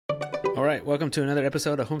All right, welcome to another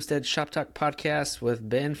episode of Homestead Shop Talk Podcast with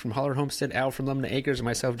Ben from Holler Homestead, Al from Lumna Acres, and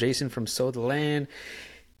myself, Jason from Sow the Land.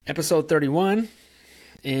 Episode 31,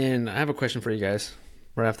 and I have a question for you guys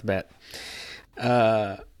right off the bat.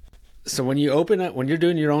 So when you open up, when you're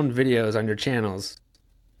doing your own videos on your channels,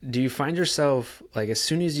 do you find yourself, like, as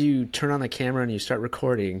soon as you turn on the camera and you start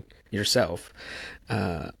recording yourself,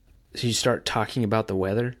 so you start talking about the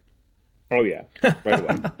weather? Oh, yeah, right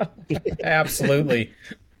away. Absolutely.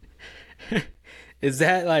 Is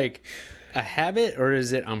that like a habit or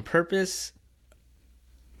is it on purpose?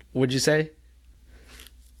 Would you say?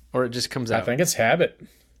 Or it just comes out? I think it's habit.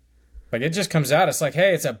 Like, it just comes out. It's like,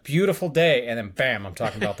 hey, it's a beautiful day. And then, bam, I'm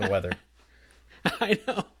talking about the weather. I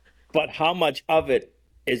know. But how much of it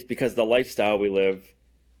is because the lifestyle we live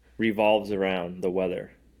revolves around the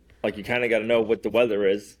weather? Like, you kind of got to know what the weather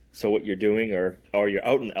is, so what you're doing, or you're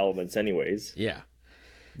out in the elements anyways. Yeah.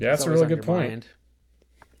 Yeah, that's It's a always really on good your point. mind.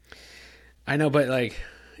 I know, but like,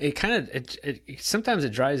 it kind of, sometimes it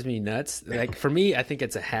drives me nuts. Like, for me, I think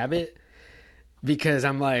it's a habit because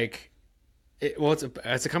I'm like,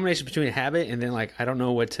 it's a combination between a habit and then, like, I don't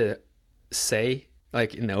know what to say,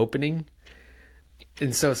 like, in the opening.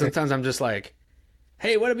 And so sometimes I'm just like,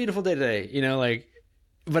 hey, what a beautiful day today, you know, like,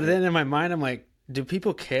 but then in my mind, I'm like, do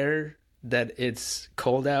people care that it's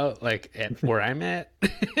cold out, like, at where I'm at?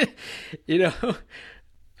 You know,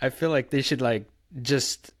 I feel like they should, like,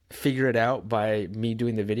 just figure it out by me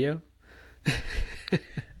doing the video.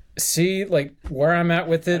 See, like, where I'm at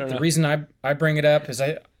with it, the reason I bring it up is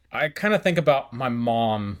I kind of think about my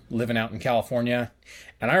mom living out in California,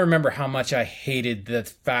 and I remember how much I hated the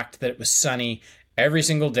fact that it was sunny every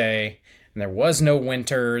single day, and there was no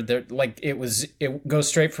winter. There, like, it goes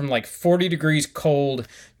straight from like 40 degrees cold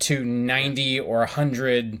to 90 or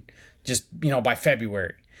 100 just, you know, by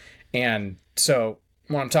February. And so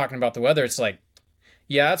when I'm talking about the weather, it's like,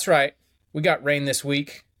 yeah, that's right. We got rain this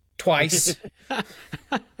week twice.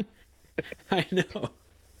 I know.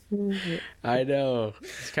 It's kind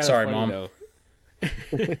of Sorry, funny, Mom. though.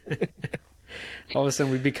 All of a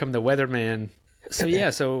sudden, we become the weatherman. So yeah,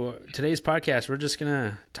 so today's podcast, we're just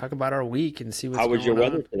gonna talk about our week and see what's How going was your on.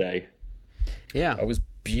 weather today? Yeah, It was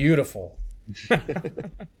beautiful.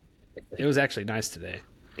 it was actually nice today.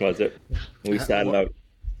 Was it? We started out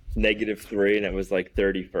 -3, and it was like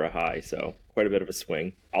 30 for a high, so quite a bit of a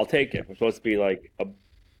swing. I'll take it. We're supposed to be like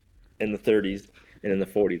in the 30s and in the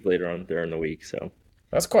 40s later on during the week, so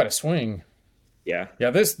That's quite a swing. yeah. Yeah,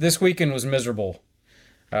 this weekend was miserable.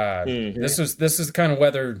 This is the kind of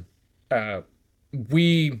weather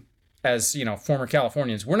we, as you know, former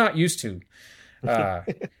Californians, we're not used to.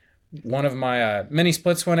 One of my mini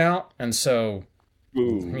splits went out, and so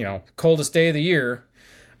Ooh. you know, coldest day of the year.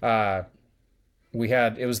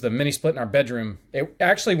 It was the mini split in our bedroom. It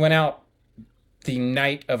actually went out the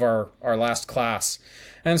night of our last class,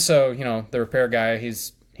 and so, you know, the repair guy,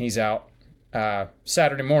 he's out.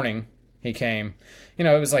 Saturday morning he came. You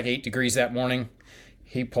know, it was like 8 degrees that morning.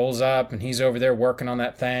 He pulls up and he's over there working on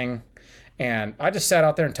that thing, and I just sat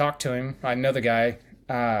out there and talked to him. I know the guy.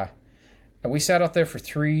 And we sat out there for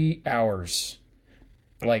 3 hours.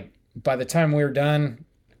 Like, by the time we were done,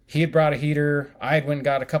 he had brought a heater. I had went and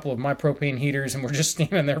got a couple of my propane heaters, and we're just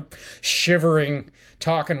standing there shivering,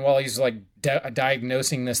 talking while he's like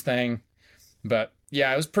diagnosing this thing. But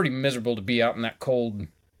yeah, it was pretty miserable to be out in that cold,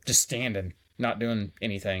 just standing, not doing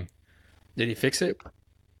anything. Did he fix it?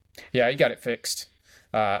 Yeah, he got it fixed.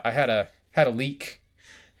 I had a leak.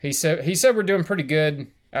 He said we're doing pretty good.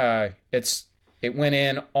 It went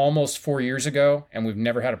in almost 4 years ago, and we've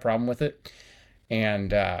never had a problem with it.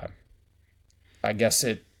 And I guess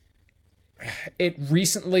it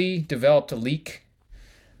recently developed a leak,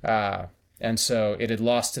 and so it had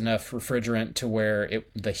lost enough refrigerant to where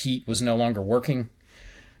the heat was no longer working.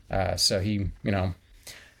 So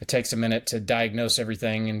it takes a minute to diagnose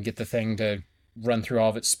everything and get the thing to run through all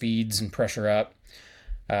of its speeds and pressure up.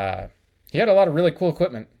 He had a lot of really cool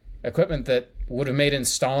equipment that would have made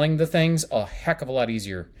installing the things a heck of a lot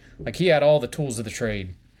easier. Like, he had all the tools of the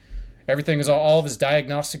trade. Everything is all of his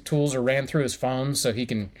diagnostic tools are ran through his phone, so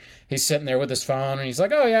he's sitting there with his phone and he's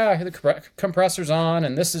like, oh yeah, the compressor's on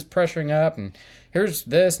and this is pressuring up and here's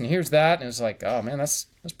this and here's that, and it's like, oh man, that's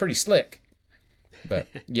pretty slick. But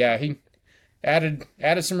yeah, he added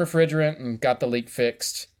some refrigerant and got the leak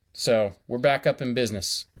fixed, so we're back up in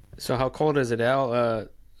business. So how cold is it, Al?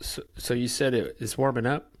 So you said it's warming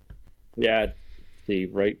up? Yeah, see,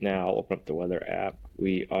 right now, I'll open up the weather app.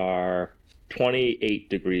 We are 28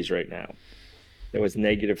 degrees right now. It was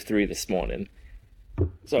 -3 this morning.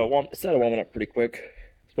 So it started warming up pretty quick.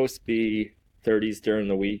 It's supposed to be 30s during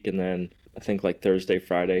the week, and then I think like Thursday,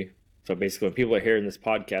 Friday, So basically, when people are hearing this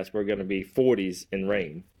podcast, we're going to be 40s in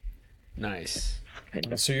rain. Nice.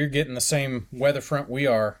 So you're getting the same weather front we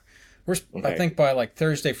are. I Okay. think by like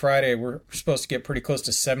Thursday, Friday, we're supposed to get pretty close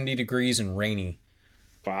to 70 degrees and rainy.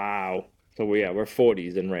 Wow. So we're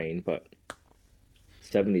 40s in rain, but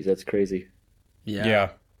 70s, that's crazy. Yeah.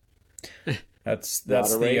 That's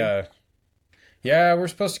Lot of rain? yeah, we're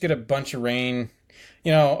supposed to get a bunch of rain.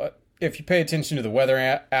 You know, if you pay attention to the weather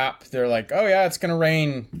app, they're like, "Oh yeah, it's going to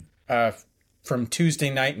rain from Tuesday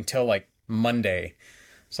night until like Monday."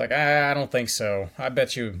 It's like, I don't think so. I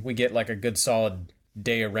bet you we get like a good solid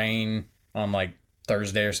day of rain on like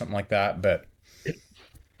Thursday or something like that, but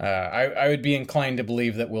I would be inclined to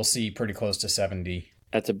believe that we'll see pretty close to 70.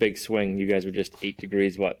 That's a big swing. You guys were just 8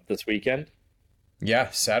 degrees, this weekend? Yeah,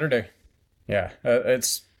 Saturday. Yeah,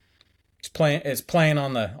 it's playing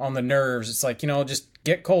on the nerves. It's like, just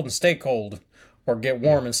get cold and stay cold, or get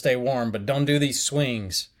warm and stay warm, but don't do these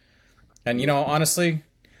swings. And honestly,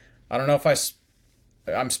 I don't know if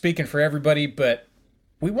I'm speaking for everybody, but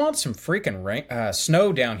we want some freaking rain,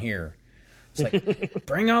 snow down here. It's like,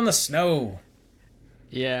 bring on the snow.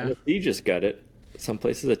 Yeah. You just got it. Some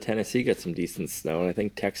places of Tennessee got some decent snow, and I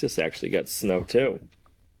think Texas actually got snow too.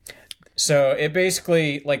 So it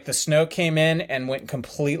basically, like, the snow came in and went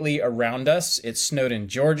completely around us. It snowed in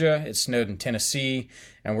Georgia, it snowed in Tennessee,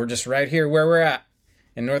 and we're just right here where we're at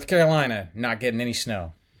in North Carolina, not getting any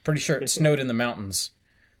snow. Pretty sure it snowed in the mountains.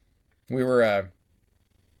 We were out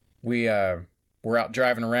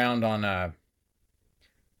driving around on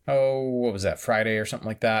what was that, Friday or something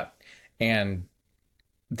like that, and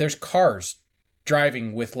there's cars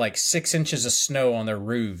driving with like 6 inches of snow on their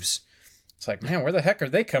roofs. It's like, man, where the heck are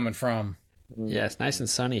they coming from? Yeah, it's nice and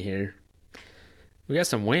sunny here. We got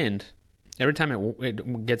some wind. Every time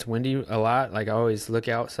it gets windy a lot, like I always look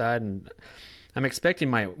outside, and I'm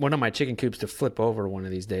expecting one of my chicken coops to flip over one of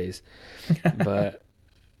these days. But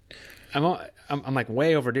I'm like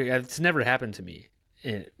way overdue. It's never happened to me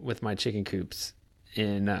with my chicken coops,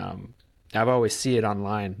 and I've always see it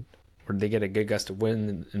online where they get a good gust of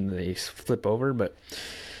wind and they flip over, but it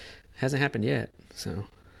hasn't happened yet. So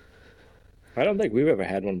I don't think we've ever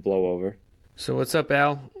had one blow over. So what's up,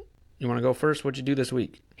 Al? You want to go first? What'd you do this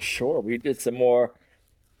week? Sure, we did some more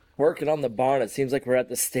working on the barn. It seems like we're at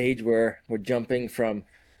the stage where we're jumping from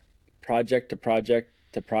project to project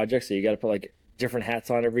to project. So you got to put like different hats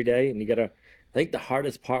on every day, and you got to. I think the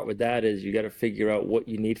hardest part with that is you got to figure out what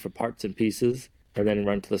you need for parts and pieces, and then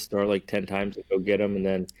run to the store like 10 times and go get them, and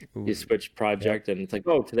then you switch project, and it's like,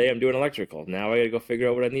 oh, today I'm doing electrical. Now I got to go figure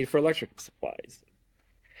out what I need for electrical supplies.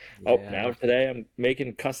 Oh, now today I'm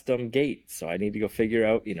making custom gates, so I need to go figure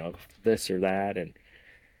out, this or that. And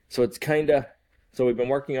so it's so we've been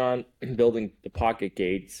working on building the pocket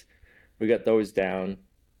gates. We got those down.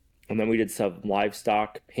 And then we did some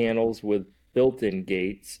livestock panels with built-in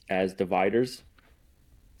gates as dividers.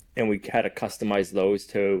 And we had to customize those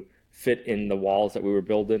to fit in the walls that we were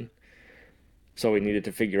building. So we needed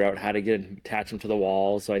to figure out how to attach them to the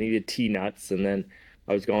walls. So I needed T-nuts, and then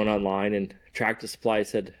I was going online, and Tractor Supply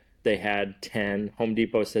said they had 10. Home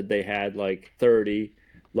Depot said they had like 30.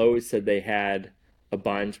 Lowe's said they had a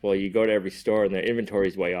bunch. Well, you go to every store and their inventory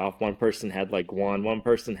is way off. One person had like one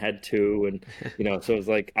person had 2. And, so it was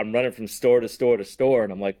like I'm running from store to store to store.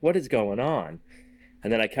 And I'm like, what is going on?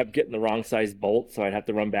 And then I kept getting the wrong size bolt. So I'd have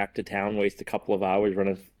to run back to town, waste a couple of hours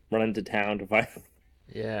running to town to find,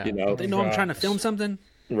 Yeah. Don't they know I'm trying to film something?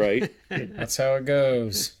 right. That's how it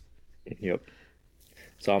goes. Yep.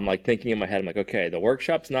 So I'm like thinking in my head, I'm like, okay, the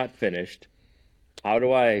workshop's not finished. How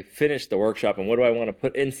do I finish the workshop, and what do I want to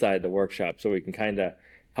put inside the workshop so we can kind of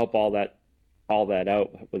help all that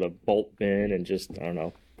out with a bolt bin and just, I don't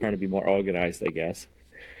know, trying to be more organized, I guess.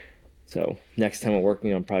 So next time we're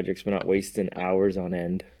working on projects, we're not wasting hours on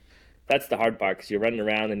end. That's the hard part, because you're running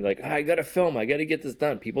around and you're like, I got to film, I got to get this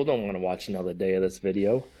done. People don't want to watch another day of this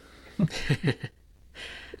video.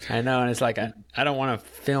 I know, and it's like I don't want to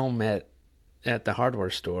film at the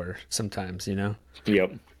hardware store sometimes,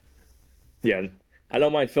 Yep. Yeah. I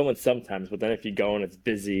don't mind filming sometimes, but then if you go and it's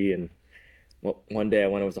busy, and one day I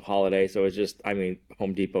went, it was a holiday, so it was just,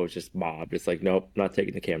 Home Depot was just mobbed. It's like, nope, not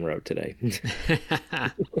taking the camera out today.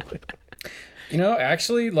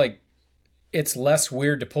 Actually, like, it's less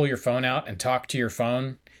weird to pull your phone out and talk to your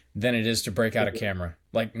phone than it is to break out a camera.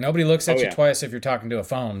 Like, nobody looks at you twice if you're talking to a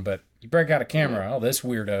phone, but you break out a camera, oh, this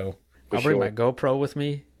weirdo. I'll bring my GoPro with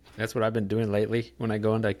me. That's what I've been doing lately when I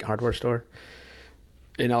go into a hardware store.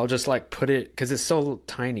 And I'll just like put it, because it's so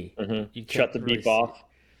tiny. Mm-hmm. You can't Shut the really beep off.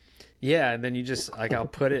 Yeah, and then you just like I'll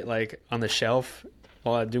put it like on the shelf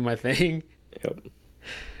while I do my thing. Yep.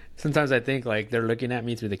 Sometimes I think like they're looking at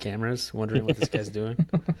me through the cameras, wondering what this guy's doing.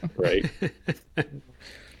 Right.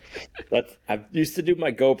 I used to do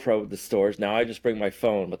my GoPro with the stores. Now I just bring my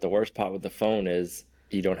phone. But the worst part with the phone is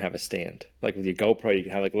you don't have a stand. Like with your GoPro, you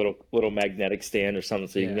can have like a little magnetic stand or something,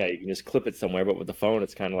 so you can just clip it somewhere. But with the phone,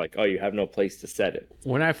 it's kind of like, oh, you have no place to set it.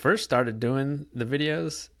 When I first started doing the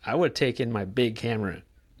videos, I would take in my big camera,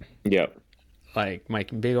 Yep. like my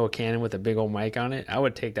big old Canon with a big old mic on it. I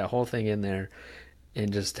would take that whole thing in there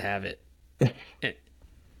and just have it. And,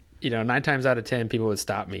 9 times out of 10, people would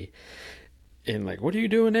stop me and like, "What are you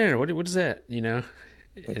doing there? What is that?"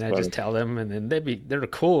 And I just tell them, and then they're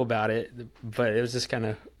cool about it. But it was just kind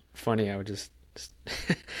of funny. I would just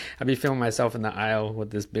I'd be filming myself in the aisle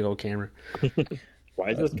with this big old camera.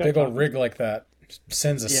 Why is this guy big old rig like that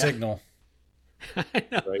sends a signal? I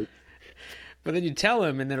know. Right. But then you tell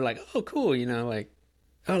them, and they're like, "Oh, cool," like,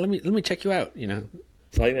 "Oh, let me check you out,"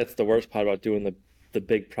 So I think that's the worst part about doing the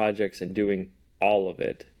big projects and doing all of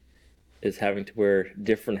it, is having to wear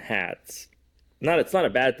different hats. It's not a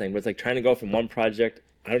bad thing, but it's like trying to go from one project.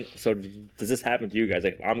 So does this happen to you guys?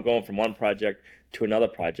 Like, I'm going from one project to another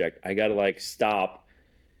project. I got to like stop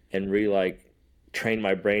and train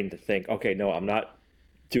my brain to think, okay, no, I'm not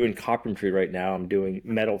doing carpentry right now. I'm doing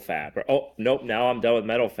metal fab. Or, oh, nope, now I'm done with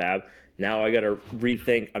metal fab. Now I got to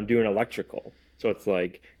rethink I'm doing electrical. So it's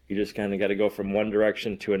like you just kind of got to go from one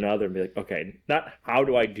direction to another and be like, okay, not how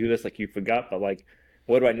do I do this like you forgot, but like,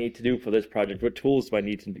 what do I need to do for this project? What tools do I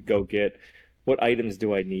need to go get? What items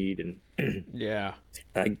do I need? And Yeah.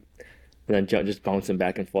 and then just bouncing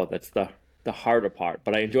back and forth. That's the harder part.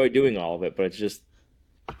 But I enjoy doing all of it. But it's just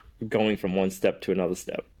going from one step to another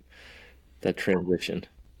step. That transition,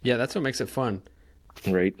 Yeah, that's what makes it fun.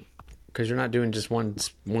 right? Because you're not doing just one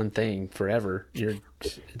thing forever.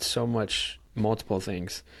 It's so much multiple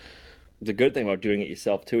things. The good thing about doing it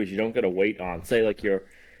yourself too is you don't got to wait on. Say like you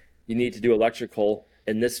need to do electrical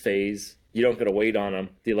in this phase. You don't got to wait on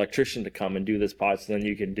the electrician to come and do this part, so then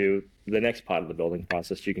you can do the next part of the building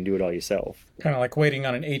process. You can do it all yourself. Kind of like waiting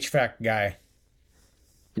on an HVAC guy.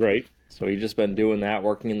 Right. So you've just been doing that,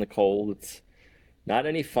 working in the cold. It's not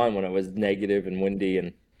any fun when it was negative and windy,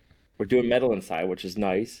 and we're doing metal inside, which is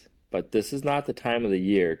nice, but this is not the time of the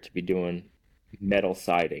year to be doing metal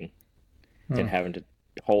siding and having to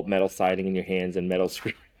hold metal siding in your hands and metal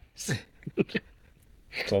screws.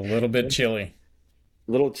 It's a little bit chilly.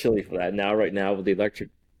 A little chilly for that. Right now with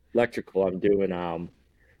the electrical, I'm doing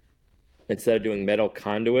instead of doing metal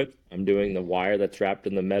conduit, I'm doing the wire that's wrapped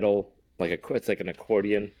in the metal it's like an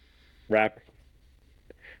accordion wrap.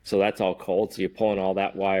 So that's all cold. So you're pulling all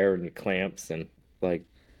that wire and your clamps, and like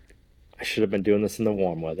I should have been doing this in the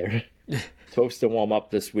warm weather. It's supposed to warm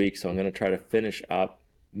up this week, so I'm going to try to finish up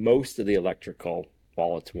most of the electrical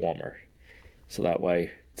while it's warmer. So that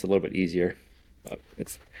way it's a little bit easier. But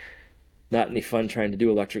it's not any fun trying to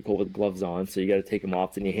do electrical with gloves on, so you got to take them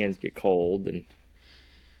off, then your hands get cold. And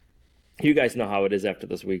you guys know how it is after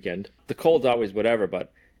this weekend. The cold's always whatever,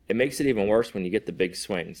 but it makes it even worse when you get the big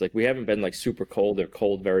swings. Like we haven't been like super cold or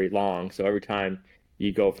cold very long, so every time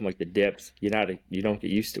you go from like the dips, you don't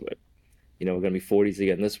get used to it. We're going to be 40s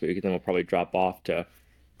again this week, and then we'll probably drop off to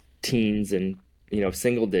teens and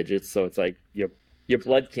single digits. So it's like your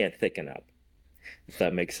blood can't thicken up, if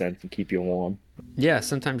that makes sense, and keep you warm. Yeah,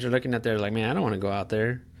 sometimes you're looking at there like, man, I don't want to go out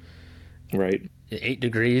there. Right. 8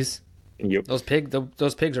 degrees. Yep. Those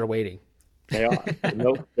pigs are waiting. They are.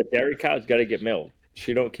 The dairy cow's got to get milked.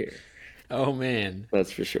 She don't care. Oh man,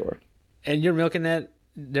 that's for sure. And you're milking that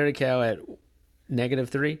dairy cow at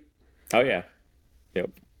 -3? Oh yeah. Yep.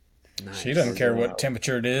 Nice. She doesn't care what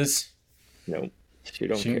temperature it is. Nope. She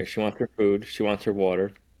don't care. She wants her food. She wants her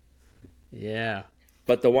water. Yeah.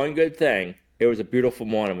 But the one good thing, it was a beautiful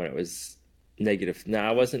morning when it was negative. No,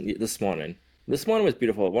 I wasn't this morning. This morning was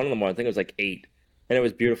beautiful. One in the morning, I think it was like 8. And it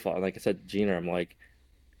was beautiful. And like I said to Gina, I'm like,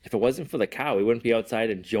 if it wasn't for the cow, we wouldn't be outside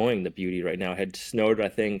enjoying the beauty right now. It had snowed, I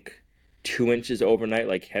think, 2 inches overnight,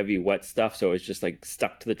 like heavy wet stuff. So it was just like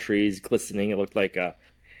stuck to the trees, glistening. It looked like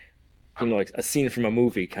like a scene from a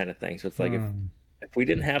movie kind of thing. So it's like if we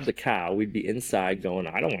didn't have the cow, we'd be inside going,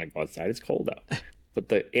 I don't want to go outside. It's cold out. But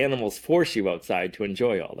the animals force you outside to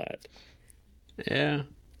enjoy all that. Yeah.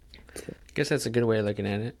 I guess that's a good way of looking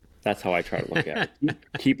at it. That's how I try to look at it.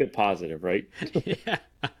 Keep it positive, right? Yeah.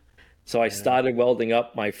 So I started welding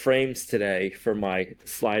up my frames today for my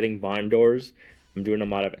sliding barn doors. I'm doing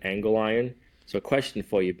them out of angle iron. So a question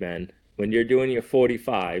for you, Ben. When you're doing your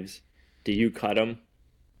 45s, do you cut them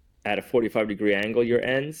at a 45-degree angle, your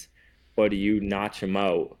ends? Or do you notch them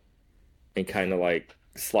out and kind of like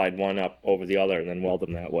slide one up over the other and then weld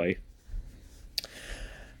them that way?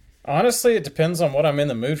 Honestly, it depends on what I'm in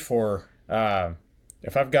the mood for.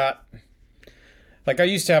 if I've got, like, I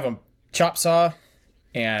used to have a chop saw,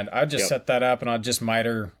 and I'd just set that up and I'd just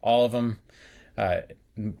miter all of them.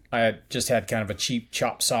 I just had kind of a cheap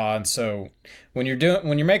chop saw, and so when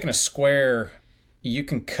you're making a square, you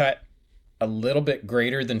can cut a little bit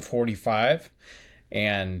greater than 45,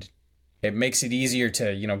 and it makes it easier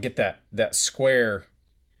to, get that square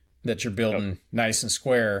that you're building nice and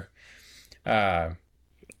square. I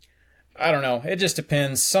don't know. It just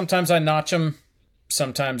depends. Sometimes I notch them.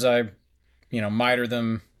 Sometimes I, miter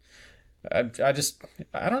them. I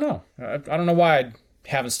don't know. I don't know why I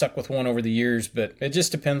haven't stuck with one over the years, but it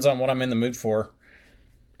just depends on what I'm in the mood for.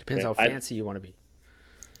 Depends how fancy you want to be.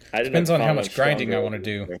 Depends on how much grinding I want to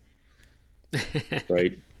do.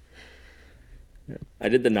 Right. I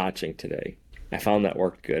did the notching today. I found that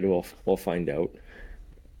worked good. We'll find out.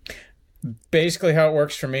 Basically, how it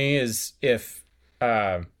works for me is if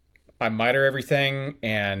I miter everything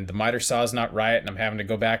and the miter saw is not right and I'm having to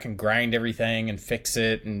go back and grind everything and fix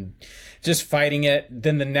it and just fighting it,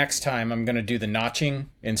 then the next time I'm going to do the notching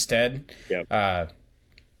instead. Yep.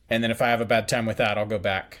 And then if I have a bad time with that, I'll go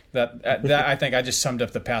back. That I think I just summed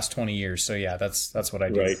up the past 20 years. So yeah, that's what I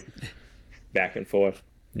do. Right. Back and forth.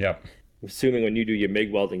 Yep. Assuming when you do your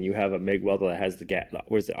MIG welding, you have a MIG welder that has the gas.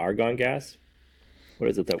 What is it, argon gas? What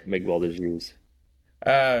is it that MIG welders use?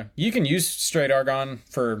 You can use straight argon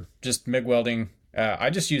for just MIG welding. I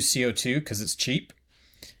just use CO2 because it's cheap.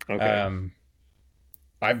 Okay.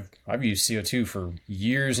 I've used CO2 for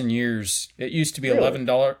years and years. It used to be Really?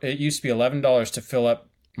 $11. It used to be $11 to fill up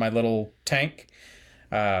my little tank.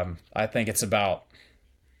 I think it's about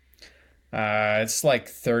it's like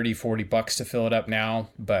 $30-$40 to fill it up now,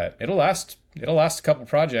 but it'll last a couple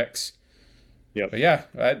projects. Yep. But yeah,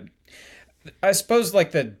 I suppose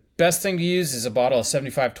like the best thing to use is a bottle of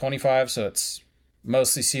 75-25, so it's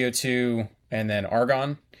mostly CO2 and then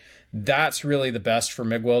argon. That's really the best for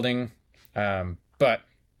MIG welding. But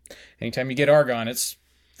anytime you get argon, it's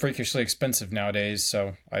freakishly expensive nowadays,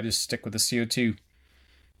 so I just stick with the CO2.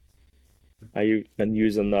 I've been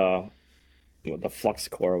using the flux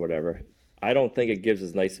core or whatever. I don't think it gives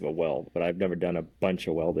as nice of a weld, but I've never done a bunch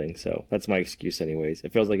of welding, so that's my excuse anyways.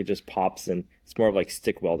 It feels like it just pops and it's more of like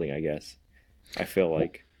stick welding, I guess. I feel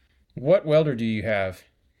like What welder do you have?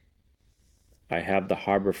 I have the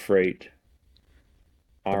Harbor Freight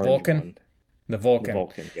orange Vulcan? one. The The Vulcan.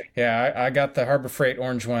 Vulcan, yeah. Yeah, I got the Harbor Freight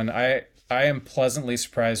orange one. I am pleasantly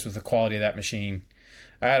surprised with the quality of that machine.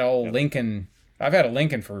 I had Lincoln. I've had a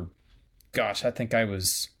Lincoln for, gosh, I think I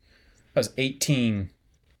was 18.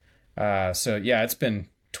 So yeah, it's been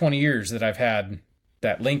 20 years that I've had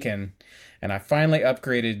that Lincoln, and I finally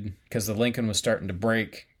upgraded because the Lincoln was starting to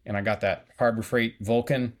break, and I got that Harbor Freight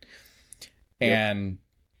Vulcan. And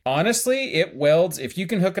honestly, it welds. If you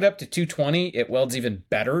can hook it up to 220, it welds even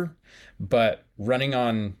better. But running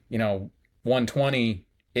on 120,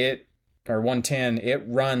 or 110, it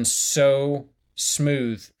runs so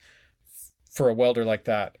smooth for a welder like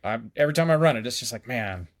that. Every time I run it, it's just like,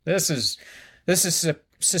 man, this is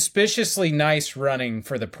suspiciously nice running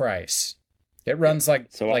for the price. It runs like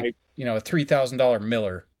a $3,000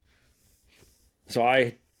 Miller. So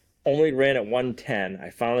I only ran at 110.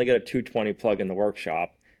 I finally got a 220 plug in the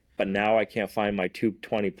workshop, but now I can't find my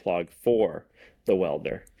 220 plug for the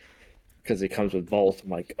welder because it comes with both.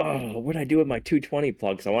 I'm like, oh, what do I do with my 220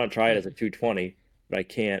 plug? Because I want to try it as a 220, but I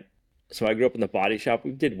can't. So I grew up in the body shop.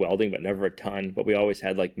 We did welding, but never a ton. But we always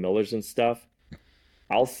had like millers and stuff.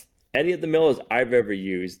 Any of the millers I've ever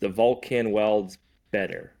used, the Vulcan welds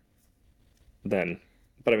better than.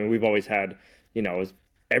 But I mean, we've always had,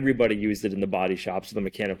 everybody used it in the body shops or the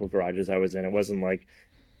mechanical garages I was in. It wasn't like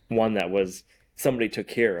one that was somebody took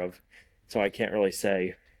care of. So I can't really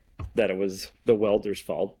say that it was the welder's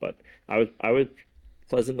fault, but I was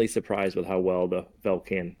pleasantly surprised with how well the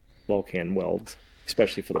Vulcan welds,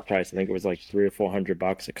 especially for the price. I think it was like $300 or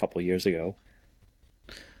 $400 a couple years ago.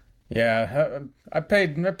 Yeah, I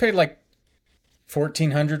paid like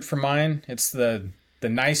 $1,400 for mine. It's the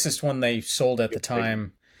nicest one they sold at the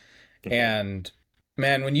time. And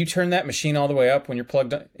man, when you turn that machine all the way up, when you're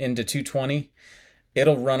plugged into 220,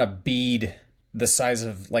 it'll run a bead the size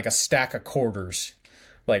of like a stack of quarters.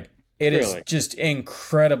 Like it is just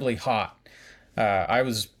incredibly hot. I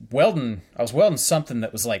was welding something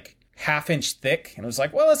that was like half-inch thick, and I was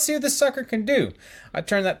like, well, let's see what this sucker can do. I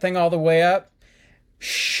turned that thing all the way up.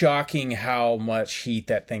 Shocking how much heat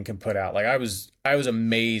that thing can put out. Like I was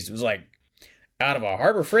amazed. It was like, out of a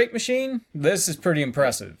Harbor Freight machine, this is pretty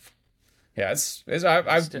impressive. Yeah,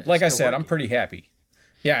 like I said, I'm pretty happy.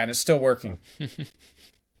 Yeah, and it's still working.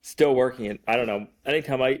 Still working. And I don't know.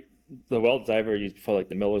 Anytime the welds I ever used before, like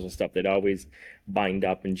the millers and stuff, they'd always bind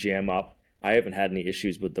up and jam up. I haven't had any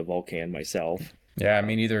issues with the Vulcan myself. Yeah,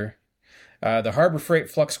 me neither. The Harbor Freight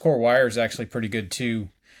flux core wire is actually pretty good too.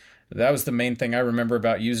 That was the main thing I remember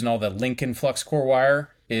about using all the Lincoln flux core wire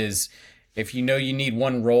is if you know you need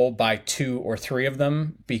one roll, buy 2 or 3 of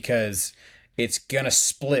them because it's going to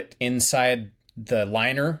split inside the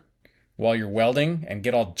liner while you're welding and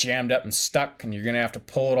get all jammed up and stuck, and you're going to have to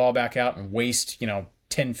pull it all back out and waste,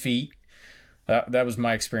 10 feet. That was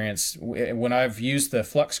my experience. When I've used the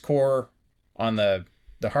flux core on the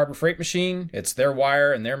Harbor Freight machine, it's their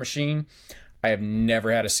wire and their machine. I have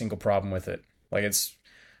never had a single problem with it. Like, it's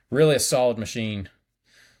really a solid machine.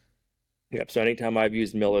 Yep. So anytime I've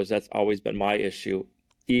used Miller's, that's always been my issue,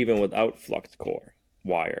 even without flux core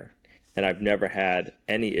wire. And I've never had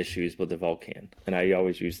any issues with the Vulcan. And I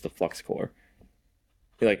always use the flux core.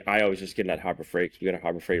 Like, I always just get it at Harbor Freight. We got a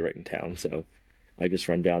Harbor Freight right in town. So I just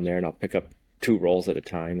run down there and I'll pick up 2 rolls at a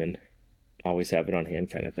time and always have it on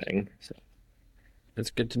hand kind of thing. So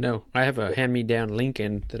That's good to know. I have a hand-me-down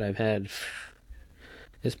Lincoln that I've had.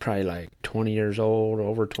 It's probably like 20 years old,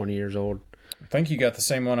 over 20 years old. I think you got the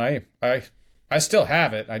same one. I still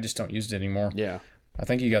have it. I just don't use it anymore. Yeah. I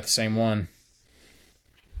think you got the same one.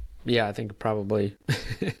 Yeah, I think probably.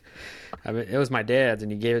 I mean, it was my dad's,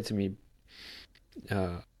 and he gave it to me.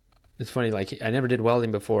 It's funny, like, I never did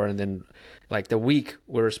welding before, and then, like, the week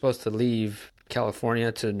we were supposed to leave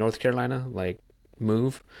California to North Carolina, like,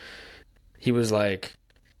 move, he was like,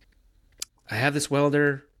 I have this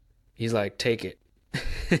welder. He's like, take it.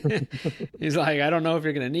 He's like, I don't know if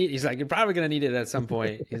you're gonna need. He's like, you're probably gonna need it at some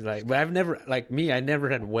point. He's like, but I've never, like me, I never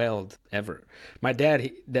had weld ever. My dad,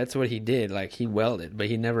 that's what he did. Like, he welded, but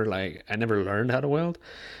he never, like, I never learned how to weld.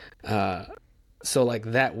 So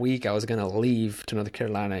like that week I was gonna leave to North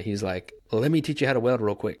Carolina. He's like, let me teach you how to weld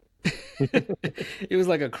real quick. It was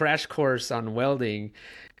like a crash course on welding,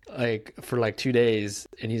 like for like 2 days,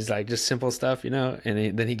 and he's like, just simple stuff,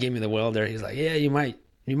 And then he gave me the welder. He's like, yeah, you might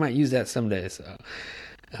use that someday. So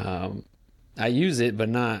I use it, but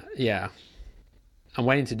not. Yeah, I'm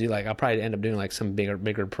waiting to do, like, I'll probably end up doing like some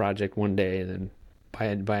bigger project one day, and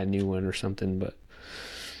then buy a new one or something. But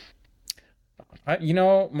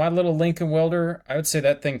my little Lincoln welder, I would say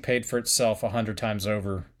that thing paid for itself 100 times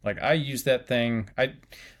over. Like, I used that thing.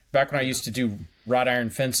 Back when I used to do wrought iron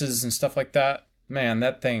fences and stuff like that. Man,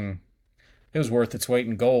 that thing, it was worth its weight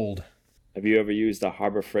in gold. have you ever used a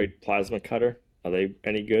Harbor Freight plasma cutter? Are they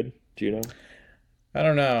any good? Do you know? I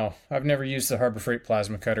don't know. I've never used the Harbor Freight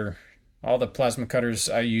plasma cutter. All the plasma cutters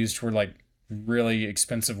I used were like really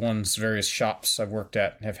expensive ones various shops I've worked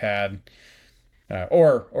at have had,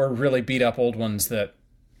 or really beat up old ones that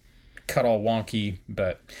cut all wonky.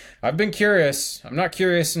 But I've been curious. I'm not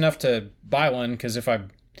curious enough to buy one, because if I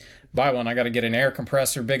buy one, I got to get an air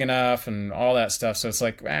compressor big enough and all that stuff. So it's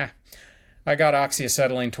like, I got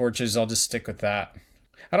oxyacetylene torches. I'll just stick with that.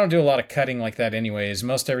 I don't do a lot of cutting like that anyways.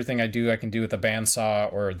 Most everything I can do with a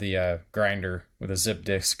bandsaw or the grinder with a zip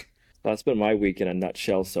disc. Well, that's been my week in a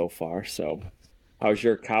nutshell so far. So how's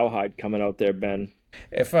your cowhide coming out there, Ben?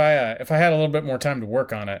 If I had a little bit more time to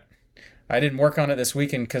work on it. I didn't work on it this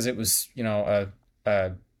weekend because it was,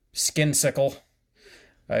 a skin sickle.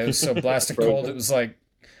 It was so blasted cold. It was like,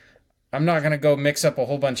 I'm not going to go mix up a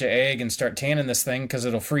whole bunch of egg and start tanning this thing because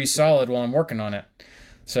it'll freeze solid while I'm working on it.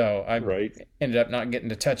 So I ended up not getting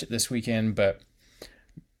to touch it this weekend, but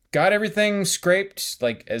got everything scraped.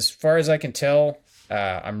 Like, as far as I can tell,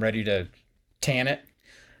 I'm ready to tan it.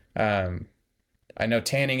 I know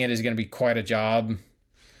tanning it is going to be quite a job.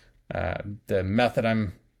 The method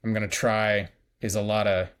I'm going to try is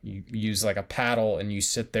you use like a paddle, and you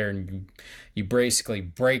sit there and you basically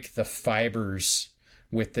break the fibers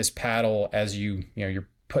with this paddle as you're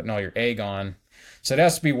putting all your egg on. So it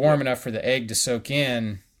has to be warm enough for the egg to soak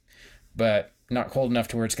in, but not cold enough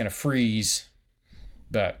to where it's going to freeze.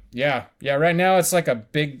 But yeah, right now it's like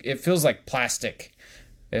it feels like plastic.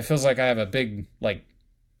 It feels like I have a big, like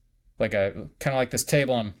a kind of like this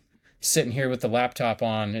table I'm sitting here with the laptop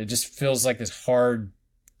on. It just feels like this hard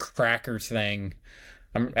cracker thing.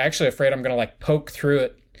 I'm actually afraid I'm going to like poke through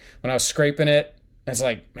it. When I was scraping it, it's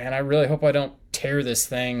like, man, I really hope I don't tear this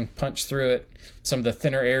thing, punch through it. Some of the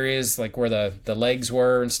thinner areas, like where the legs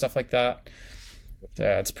were and stuff like that.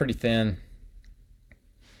 Yeah, it's pretty thin.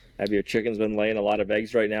 Have your chickens been laying a lot of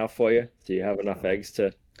eggs right now for you? Do you have enough eggs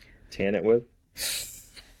to tan it with?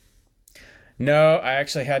 No, I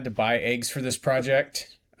actually had to buy eggs for this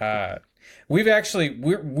project. We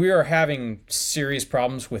are having serious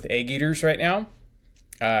problems with egg eaters right now.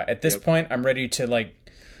 At this point, I'm ready to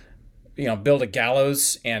build a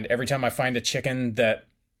gallows, and every time I find a chicken that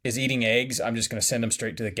is eating eggs, I'm just going to send them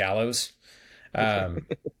straight to the gallows.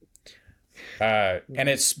 And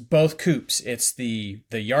it's both coops. It's the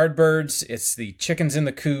yard birds, it's the chickens in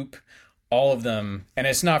the coop, all of them. And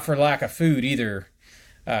it's not for lack of food either.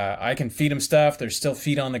 I can feed them stuff. There's still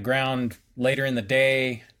feed on the ground later in the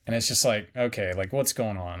day. And it's just like, okay, like what's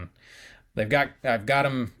going on? I've got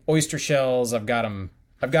them oyster shells. I've got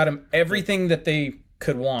them everything that they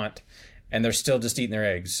could want. And they're still just eating their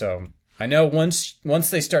eggs. So I know once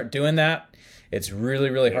they start doing that, it's really,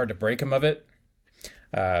 really hard to break them of it.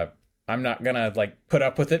 I'm not going to like put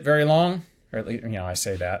up with it very long, or at least, I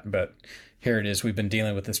say that, but here it is. We've been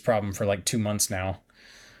dealing with this problem for like 2 months now.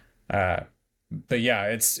 But yeah,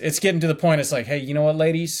 it's getting to the point. It's like, hey, you know what,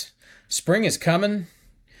 ladies, spring is coming.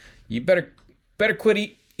 You better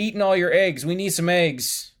quit eating all your eggs. We need some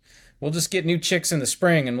eggs. We'll just get new chicks in the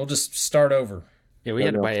spring and we'll just start over. Yeah, we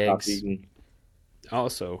had to buy eggs.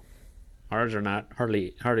 Also, ours are not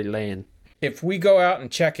hardly laying. If we go out and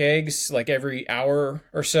check eggs like every hour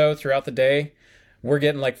or so throughout the day, we're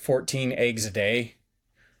getting like 14 eggs a day.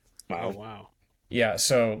 Wow. Oh, wow. Yeah,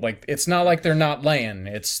 so like it's not like they're not laying.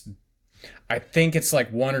 I think it's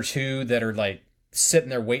like one or two that are like sitting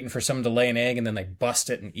there waiting for someone to lay an egg and then they bust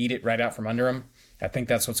it and eat it right out from under them. I think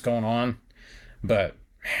that's what's going on. But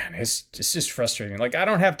man, it's just frustrating. Like I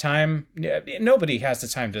don't have time. Nobody has the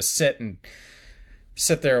time to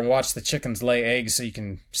sit there and watch the chickens lay eggs so you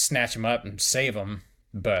can snatch them up and save them.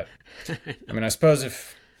 But I mean, I suppose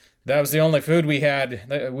if that was the only food we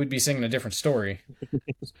had, we'd be singing a different story.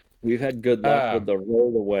 We've had good luck with the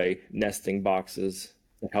roll-away nesting boxes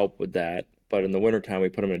to help with that. But in the wintertime, we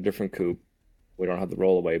put them in a different coop. We don't have the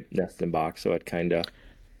roll-away nesting box, so it kind of,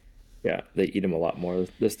 they eat them a lot more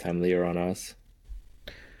this time of the year on us.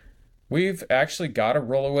 We've actually got a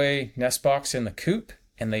roll-away nest box in the coop,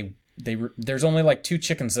 and there's only like 2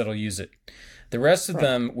 chickens that'll use it. The rest of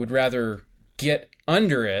them would rather get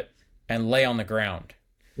under it and lay on the ground.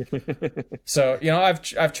 So,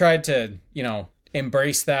 I've tried to,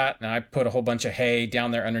 embrace that, and I put a whole bunch of hay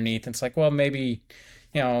down there underneath. And it's like, well, maybe,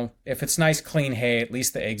 if it's nice, clean hay, at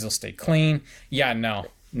least the eggs will stay clean. Yeah,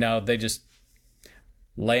 no, they just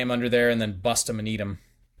lay them under there and then bust them and eat them.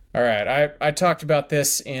 All right, I talked about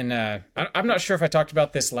this in, I'm not sure if I talked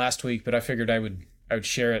about this last week, but I figured I would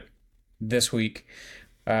share it this week.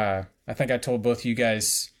 I think I told both you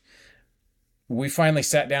guys, we finally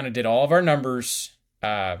sat down and did all of our numbers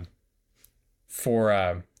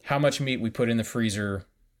for how much meat we put in the freezer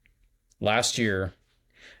last year.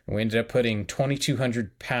 And we ended up putting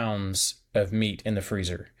 2,200 pounds of meat in the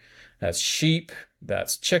freezer. That's sheep,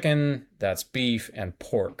 that's chicken, that's beef, and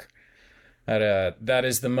pork. That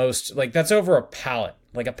is the most, like, that's over a pallet.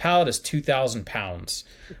 Like, a pallet is 2,000 pounds.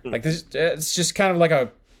 Like, this, it's just kind of like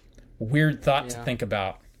a weird thought to think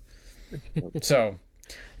about. So,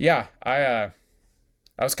 yeah, I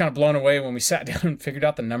was kind of blown away when we sat down and figured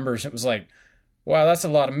out the numbers. It was like, wow, that's a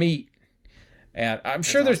lot of meat. And I'm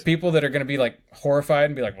sure there's people that are going to be like horrified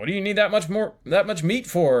and be like, what do you need that much meat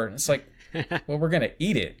for? And it's like, well, we're going to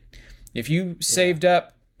eat it. If you saved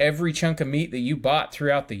up every chunk of meat that you bought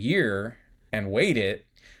throughout the year and weighed it,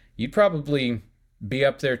 you'd probably be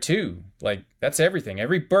up there too. Like, that's everything.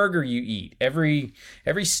 Every burger you eat, every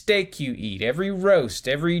steak you eat, every roast,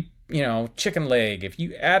 every, chicken leg, if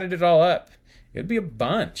you added it all up, it'd be a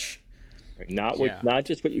bunch. Not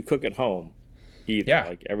just what you cook at home either. Yeah.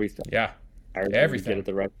 Like everything. Yeah. Everything. You get at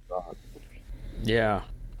the restaurant. Yeah.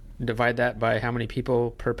 Divide that by how many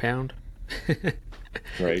people per pound.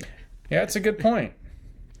 Right. Yeah, it's a good point.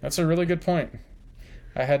 That's a really good point.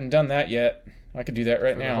 I hadn't done that yet. I could do that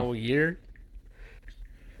right now. The whole year?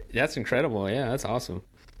 That's incredible. Yeah, that's awesome.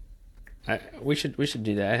 We should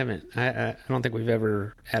do that. I don't think we've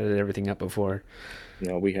ever added everything up before.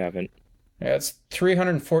 No, we haven't. Yeah, it's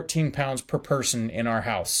 314 pounds per person in our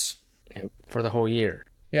house. For the whole year.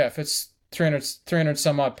 Yeah, if it's 300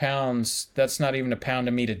 some odd pounds, that's not even a pound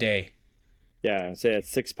of meat a day. Yeah, say it's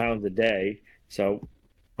 6 pounds a day. So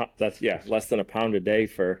that's, less than a pound a day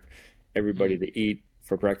for everybody to eat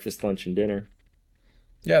for breakfast, lunch, and dinner.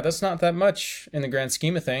 Yeah, that's not that much in the grand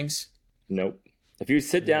scheme of things. Nope. If you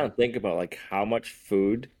sit down and think about like how much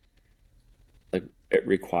food like it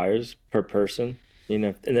requires per person, and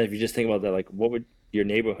then if you just think about that, like what would your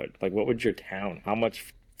neighborhood, like what would your town, how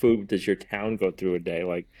much food does your town go through a day?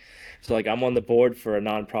 Like, so like I'm on the board for a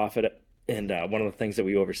nonprofit, and one of the things that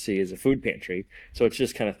we oversee is a food pantry. So it's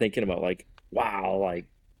just kind of thinking about like, wow, like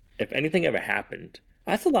if anything ever happened,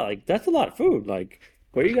 that's a lot. Like that's a lot of food. Like,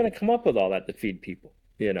 where are you gonna come up with all that to feed people?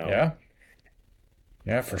 Yeah,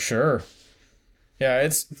 for sure. Yeah,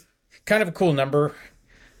 it's kind of a cool number,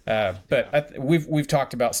 but we've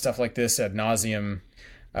talked about stuff like this ad nauseum.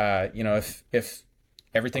 If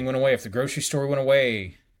everything went away, if the grocery store went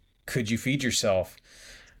away, could you feed yourself?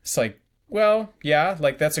 It's like, well, yeah,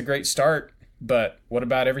 like that's a great start, but what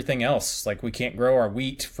about everything else? Like we can't grow our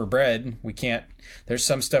wheat for bread. We can't, there's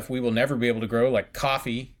some stuff we will never be able to grow, like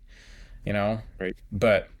coffee, you know, Right.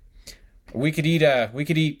 but we could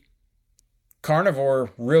eat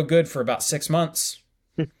carnivore real good for about 6 months.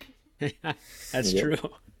 That's Yep. true.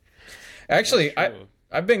 Actually, That's true.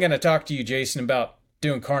 I've been going to talk to you, Jason, about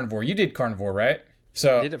doing carnivore. You did carnivore, right? I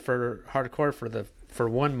So did it for hardcore for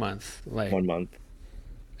 1 month, like, 1 month.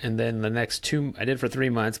 and then the next two I did for 3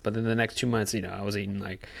 months, but then the next 2 months, I was eating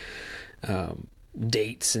like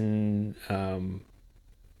dates and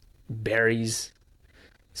berries,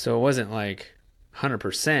 so it wasn't like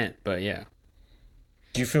 100%, but yeah,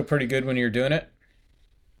 do you feel pretty good when you're doing it?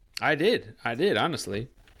 I did honestly.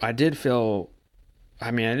 I did feel. I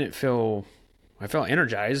mean, I felt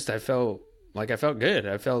energized. I felt good.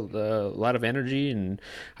 I felt a lot of energy, and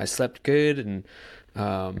I slept good. And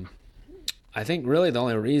I think really the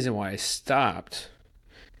only reason why I stopped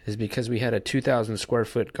is because we had a 2,000 square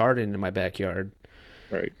foot garden in my backyard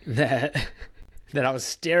Right. that I was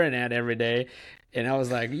staring at every day, and I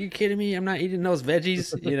was like, "Are you kidding me? I'm not eating those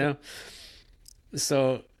veggies,"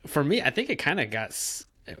 So for me, I think it kind of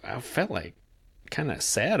I felt like kind of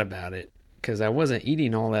sad about it because I wasn't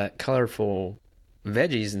eating all that colorful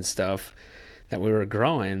veggies and stuff that we were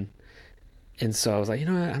growing. And so I was like, you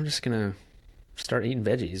know what? I'm just going to start eating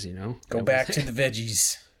veggies, Go back to the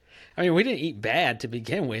veggies. I mean, we didn't eat bad to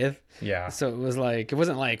begin with. Yeah. So it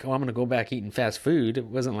wasn't like, oh, I'm going to go back eating fast food. It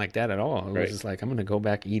wasn't like that at all. It was Right. just like, I'm going to go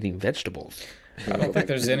back eating vegetables. I don't think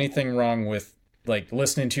there's anything wrong with like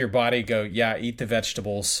listening to your body go, yeah, eat the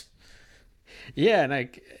vegetables. Yeah, and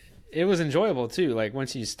like it was enjoyable too. Like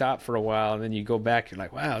once you stop for a while and then you go back, you're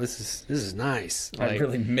like, wow, this is nice. I Like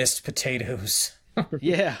really missed potatoes.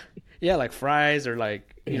 yeah, like fries or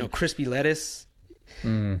like crispy lettuce.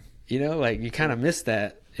 Like you kind of miss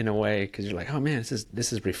that in a way because you're like, oh man,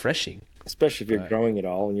 this is refreshing. Especially if you're growing it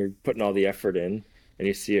all and you're putting all the effort in and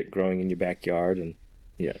you see it growing in your backyard. And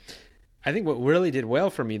yeah. I think what really did well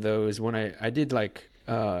for me though is when I did like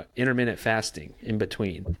intermittent fasting in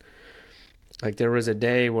between. Like there was a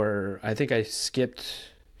day where I think I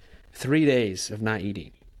skipped 3 days of not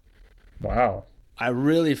eating. Wow. I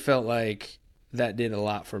really felt like that did a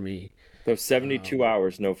lot for me. So 72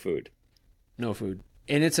 hours, no food. No food.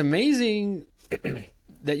 And it's amazing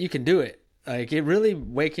that you can do it. Like it really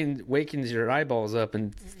wakens your eyeballs up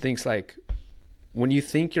and thinks like when you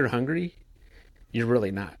think you're hungry, you're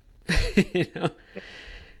really not.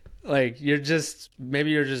 Like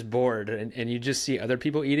maybe you're just bored and you just see other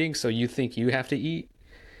people eating, so you think you have to eat.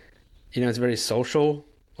 It's very social.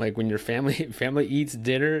 Like when your family eats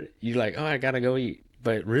dinner, you're like, oh, I gotta go eat.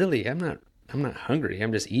 But really, I'm not hungry.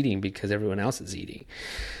 I'm just eating because everyone else is eating.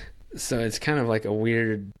 So it's kind of like a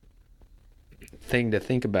weird thing to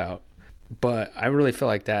think about. But I really feel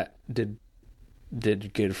like that did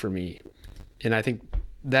good for me. And I think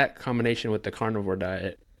that combination with the carnivore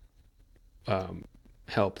diet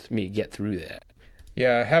helped me get through that.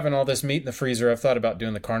 Yeah, having all this meat in the freezer, I've thought about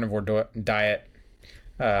doing the carnivore diet.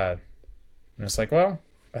 And it's like, well,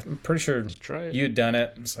 I'm pretty sure try it. you'd done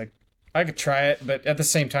it. It's like, I could try it, but at the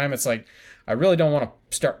same time, it's like, I really don't want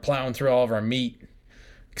to start plowing through all of our meat,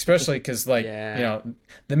 especially because, like, Yeah.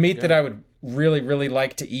 the meat that I would really, really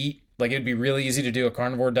like to eat, like, it'd be really easy to do a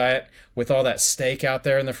carnivore diet with all that steak out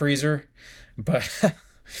there in the freezer. But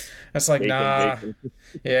it's like, nah. Bacon.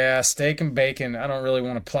 Yeah, steak and bacon. I don't really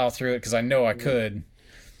want to plow through it because I know I could.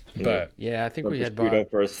 But Yeah, I think we had Prosciutto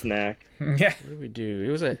bought. for a snack. yeah, What did we do?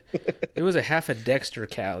 It was a half a Dexter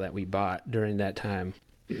cow that we bought during that time,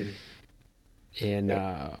 and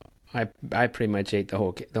I pretty much ate the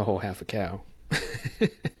whole half a cow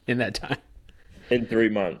in that time. In 3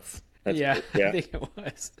 months. That's Yeah, good. I think it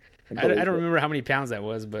was. I believe don't it. remember how many pounds that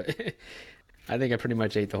was, but I think I pretty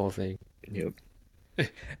much ate the whole thing. Yep.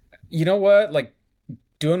 you know what? Like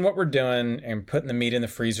doing what we're doing and putting the meat in the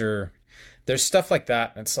freezer, there's stuff like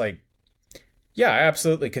that. It's like, yeah, I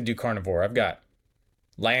absolutely could do carnivore. I've got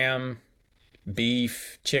lamb,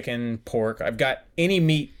 beef, chicken, pork. I've got any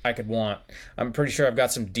meat I could want. I'm pretty sure I've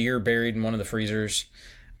got some deer buried in one of the freezers.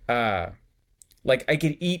 Like I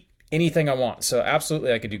could eat anything I want. So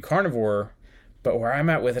absolutely I could do carnivore, but where I'm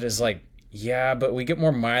at with it is like, yeah, but we get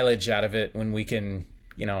more mileage out of it when we can,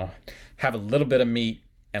 have a little bit of meat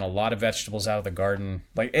and a lot of vegetables out of the garden.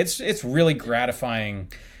 Like it's really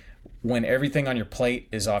gratifying when everything on your plate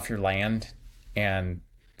is off your land. And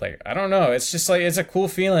like, I don't know, it's just like, it's a cool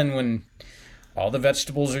feeling when all the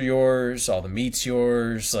vegetables are yours, all the meat's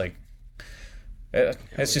yours. Like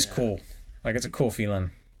it's just cool. Like it's a cool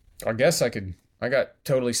feeling. I guess I got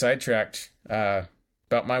totally sidetracked.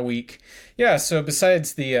 my week. Yeah, so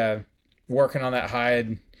besides the working on that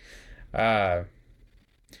hide, not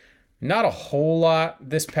a whole lot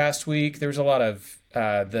this past week. There was a lot of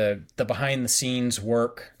the behind the scenes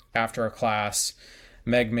work after a class.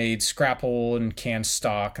 Meg made scrapple and canned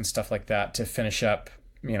stock and stuff like that to finish up,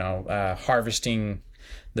 harvesting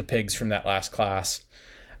the pigs from that last class.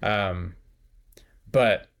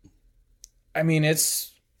 But I mean,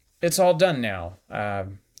 it's all done now.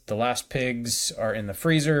 The last pigs are in the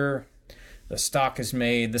freezer. The stock is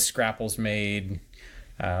made. The scrapple's made.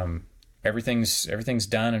 Everything's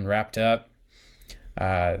done and wrapped up.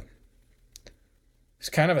 It's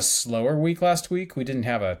kind of a slower week last week. We didn't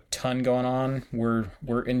have a ton going on.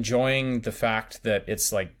 We're enjoying the fact that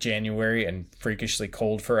it's like January and freakishly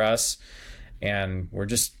cold for us, and we're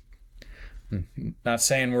just not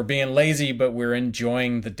saying we're being lazy, but we're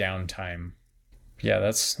enjoying the downtime. Yeah,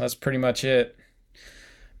 that's pretty much it.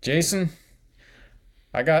 Jason,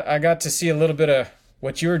 I got to see a little bit of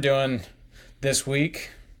what you were doing this week.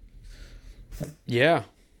 Yeah.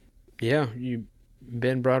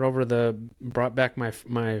 Ben brought back my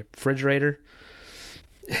refrigerator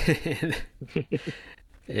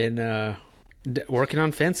and working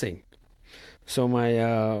on fencing. So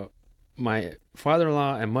my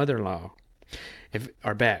father-in-law and mother-in-law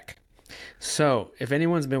are back. So if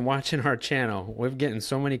anyone's been watching our channel, we're getting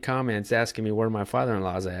so many comments asking me where my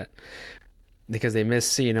father-in-law's at because they miss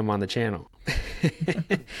seeing him on the channel.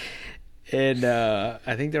 And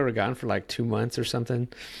I think they were gone for like 2 months or something.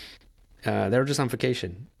 They were just on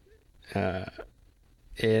vacation.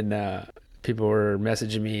 And people were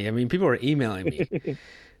messaging me. I mean, people were emailing me.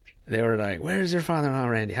 They were like, "Where's your father-in-law,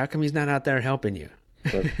 Randy? How come he's not out there helping you?"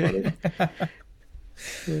 That's funny.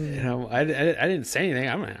 I didn't say anything.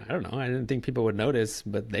 I don't know. I didn't think people would notice,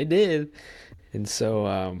 but they did. And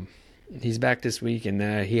so he's back this week,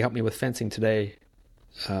 and he helped me with fencing today.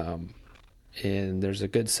 And there's a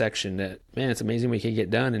good section that, man, it's amazing we can get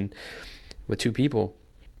done and with 2 people.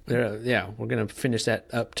 Yeah, we're going to finish that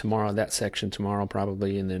up tomorrow, that section tomorrow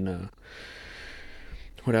probably. And then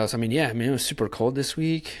what else? It was super cold this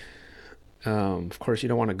week. Of course, you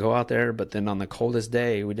don't want to go out there, but then on the coldest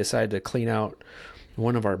day, we decided to clean out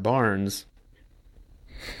one of our barns.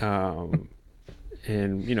 And,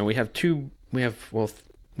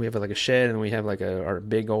 we have like a shed, and we have like our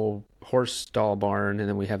big old horse stall barn, and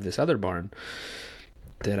then we have this other barn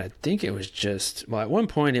that I think it was at one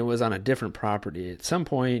point it was on a different property. At some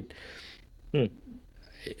point, I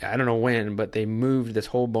don't know when, but they moved this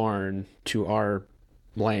whole barn to our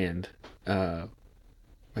land,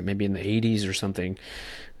 maybe in the 80s or something.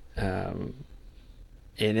 And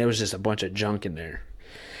it was just a bunch of junk in there.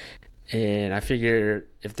 And I figure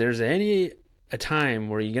if there's a time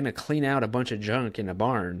where you're going to clean out a bunch of junk in a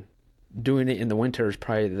barn, doing it in the winter is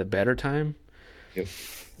probably the better time. Yep.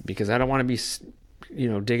 Because I don't want to be,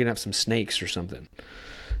 digging up some snakes or something.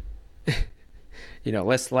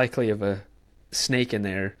 Less likely of a snake in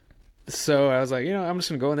there. So I was like, I'm just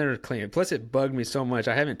going to go in there and clean it. Plus it bugged me so much.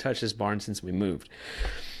 I haven't touched this barn since we moved.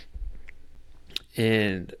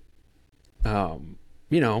 And, when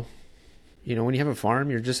you have a farm,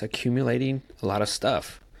 you're just accumulating a lot of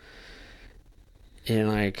stuff. And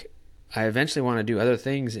I eventually want to do other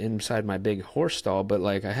things inside my big horse stall, but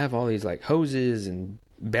I have all these hoses and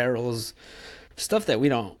barrels, stuff that we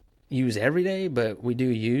don't use every day, but we do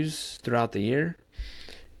use throughout the year.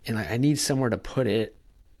 And I need somewhere to put it.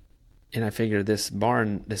 And I figure this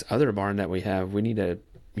other barn that we have, we need to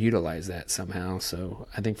utilize that somehow. So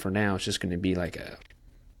I think for now it's just going to be like a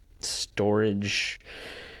storage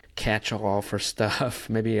catch-all for stuff.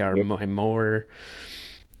 Maybe my mower.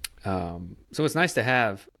 So it's nice to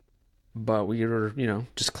have, but we were,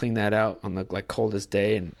 just clean that out on the coldest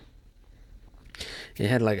day, and it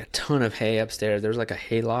had a ton of hay upstairs. There's a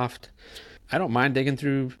hay loft. I don't mind digging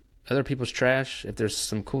through other people's trash if there's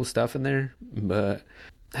some cool stuff in there, but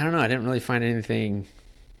I don't know. I didn't really find anything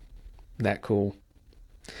that cool.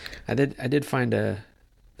 I did find a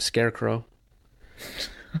scarecrow.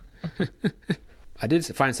 I did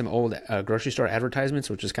find some old grocery store advertisements,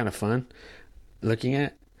 which was kind of fun looking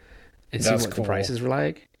at and seeing what the prices were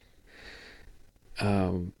like.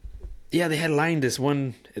 Yeah, they had lined this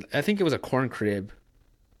one. I think it was a corn crib,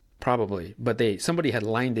 probably, but somebody had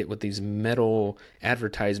lined it with these metal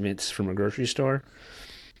advertisements from a grocery store.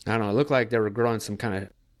 I don't know. It looked like they were growing some kind of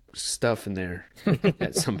stuff in there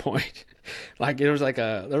at some point. There was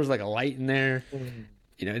a light in there.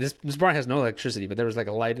 This barn has no electricity, but there was a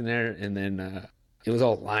light in there, and then it was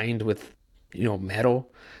all lined with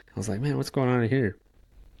metal. I was like, man, what's going on in here?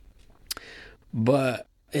 But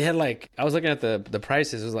it had I was looking at the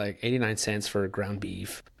prices. It was 89 cents for ground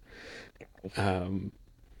beef.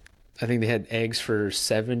 I think they had eggs for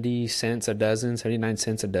 70 cents a dozen, 79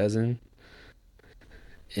 cents a dozen.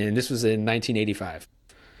 And this was in 1985.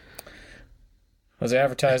 Those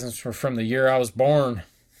advertisements were from the year I was born.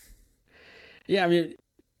 Yeah, I mean,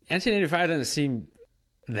 1985 doesn't seem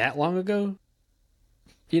that long ago,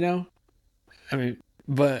 you know? I mean,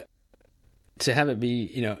 but to have it be,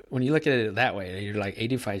 when you look at it that way, you're like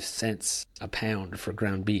 85 cents a pound for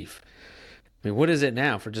ground beef. I mean, what is it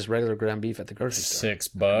now for just regular ground beef at the grocery store?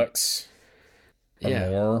 $6 or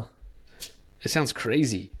more. It sounds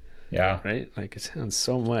crazy. Yeah. Right? Like, it sounds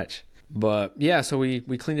so much. But yeah, so we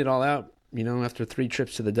cleaned it all out, after 3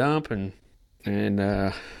 trips to the dump, and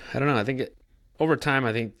I don't know. I think over time,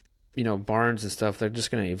 I think, barns and stuff, they're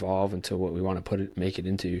just going to evolve into what we want to make it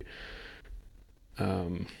into.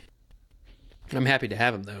 I'm happy to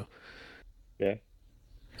have them though. Yeah.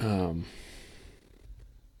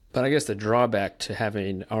 But I guess the drawback to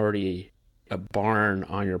having already a barn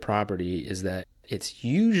on your property is that it's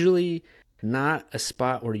usually not a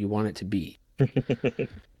spot where you want it to be.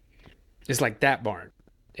 It's like that barn.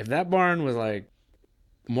 If that barn was like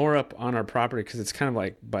more up on our property, because it's kind of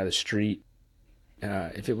like by the street,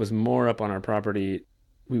 if it was more up on our property,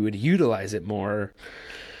 we would utilize it more.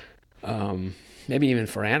 Maybe even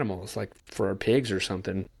for animals, like for our pigs or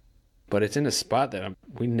something. But it's in a spot that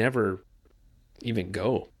we never even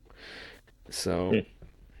go. So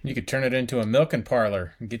you could turn it into a milking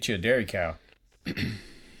parlor and get you a dairy cow.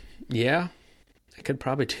 Yeah, I could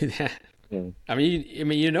probably do that. I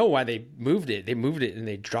mean, why they moved it. They moved it and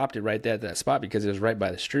they dropped it right there at that spot because it was right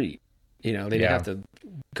by the street. They didn't have to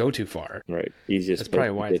go too far. Right. Easiest. That's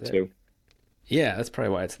probably why it's there. Yeah, that's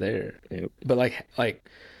probably why it's there. Yep. But like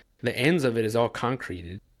the ends of it is all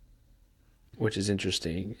concreted, which is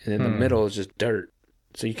interesting. And in the middle is just dirt.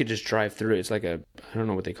 So you could just drive through it. It's like I don't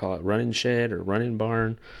know what they call it, running shed or running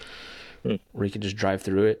barn, where you could just drive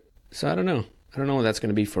through it. So I don't know. I don't know what that's going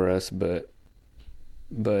to be for us, but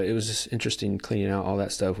it was just interesting cleaning out all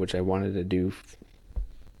that stuff, which I wanted to do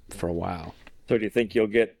for a while. So do you think you'll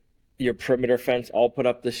get your perimeter fence all put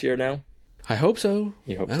up this year now? I hope so.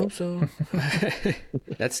 I hope so.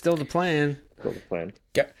 That's still the plan. Still the plan.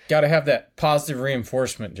 Got to have that positive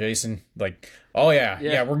reinforcement, Jason. Like, oh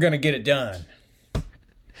yeah, we're going to get it done.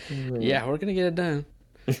 Yeah, we're going to get it done.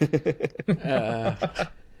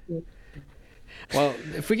 Well,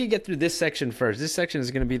 if we could get through this section first. This section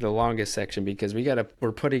is going to be the longest section because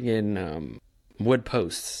we're putting in wood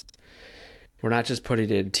posts. We're not just putting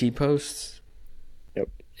in T-posts. Yep.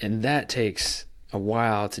 And that takes a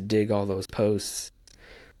while to dig all those posts.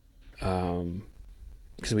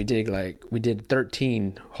 Because we did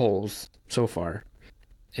 13 holes so far.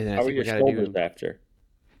 And How are your shoulders after?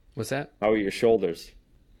 What's that? How are your shoulders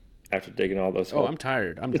after digging all those holes? Oh, I'm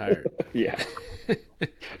tired. Yeah.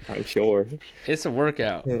 I'm sure. It's a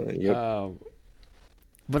workout. Yep.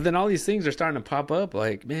 But then all these things are starting to pop up.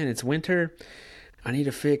 Like, man, it's winter. I need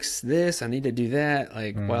to fix this. I need to do that.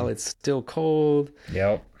 Like, while it's still cold.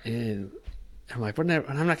 Yep. And I'm like, I'm not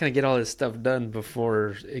going to get all this stuff done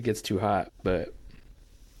before it gets too hot. But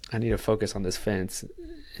I need to focus on this fence,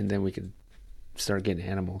 and then we can start getting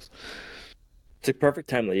animals. It's a perfect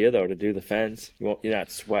time of the year, though, to do the fence. You're not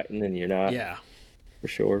sweating, and you're not. Yeah. For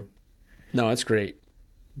sure. No, it's great.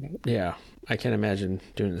 Yeah. I can't imagine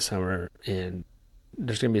doing it in the summer, and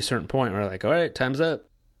there's going to be a certain point where like, all right, time's up.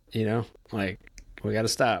 Like, we got to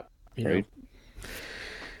stop. Right.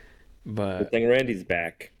 But good thing Randy's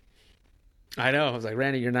back. I know. I was like,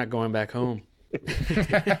 Randy, you're not going back home.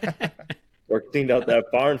 Or cleaned out that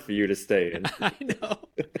barn for you to stay in.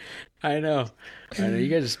 I know. You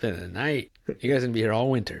guys are spending the night. You guys are going to be here all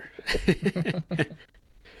winter.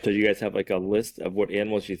 So you guys have like a list of what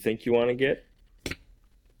animals you think you want to get? I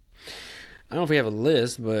don't know if we have a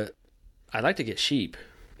list, but I'd like to get sheep.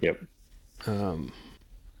 Yep.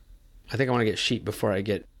 I think I want to get sheep before I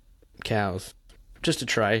get cows, just to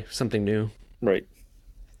try something new. Right.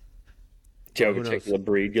 Do you have a particular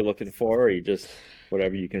breed you're looking for, or you just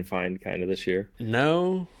whatever you can find kind of this year?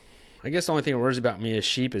 No. I guess the only thing that worries about me as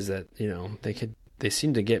sheep is that, they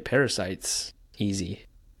seem to get parasites easy.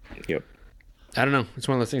 Yep. I don't know. It's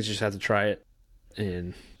one of those things you just have to try it.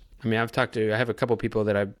 And I mean, I have a couple people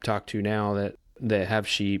that I've talked to now that have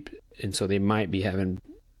sheep, and so they might be having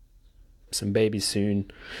some babies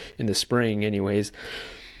soon in the spring anyways.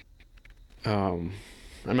 I'm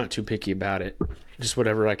not too picky about it. Just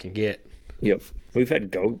whatever I can get. Yep. We've had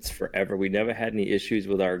goats forever. We never had any issues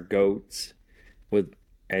with our goats with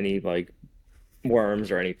any like worms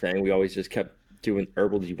or anything. We always just kept doing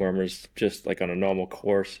herbal dewormers just like on a normal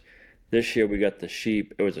course. This year we got the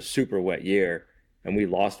sheep. It was a super wet year, and we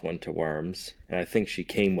lost one to worms, and I think she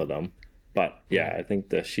came with them. But yeah, I think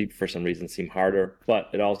the sheep for some reason seem harder, but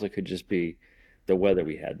it also could just be the weather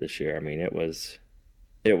we had this year. I mean, it was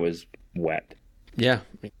wet. Yeah,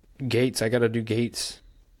 gates. I got to do gates.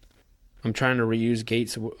 I'm trying to reuse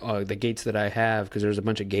gates, the gates that I have, because there's a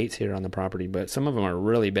bunch of gates here on the property, but some of them are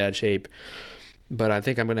really bad shape. But I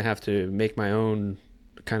think I'm going to have to make my own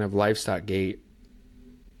kind of livestock gate,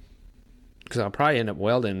 because I'll probably end up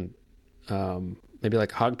welding maybe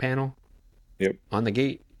like a hog panel on the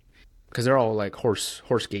gate, because they're all like horse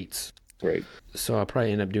gates. Right. So I'll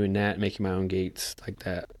probably end up doing that, making my own gates like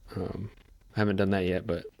that. I haven't done that yet,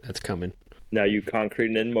 but that's coming. Now you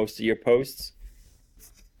concreting in most of your posts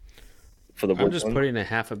for the wood I'm just one? putting a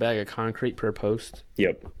half a bag of concrete per post.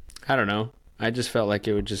 Yep. I don't know. I just felt like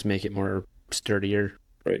it would just make it more sturdier.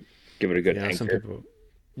 Right. Give it a good anchor. Some people.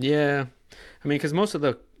 Yeah. I mean, because most of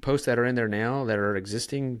the posts that are in there now that are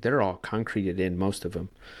existing, they're all concreted in, most of them.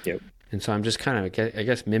 Yep. And so I'm just kind of, I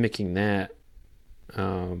guess, mimicking that.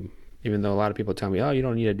 Even though a lot of people tell me, oh, you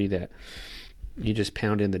don't need to do that. You just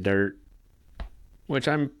pound in the dirt, which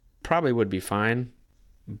I'm probably would be fine.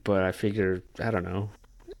 But I figure, I don't know.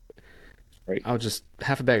 Right. I'll just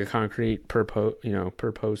half a bag of concrete per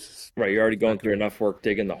post. Right. You're already going through enough work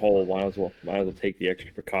digging the hole. Might as well take the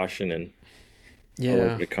extra precaution and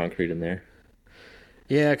put the concrete in there.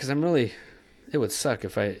 Yeah, because it would suck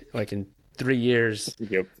if I, like in 3 years,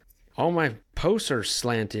 all my posts are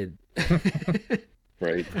slanted.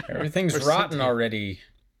 Right. Everything's rotten already.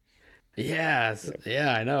 Yeah,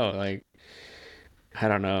 I know. Like, I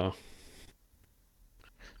don't know.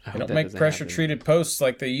 They don't make pressure-treated posts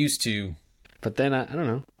like they used to. But then, I don't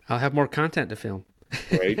know. I'll have more content to film.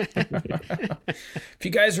 Right. If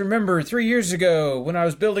you guys remember 3 years ago when I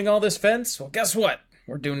was building all this fence, well, guess what?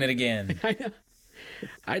 We're doing it again. I know.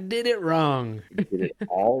 I did it wrong. You did it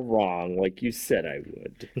all wrong, like you said I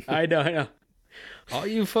would. I know. All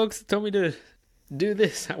you folks told me to do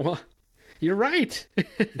this. Well, you're right.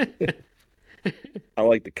 I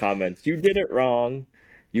like the comments. You did it wrong.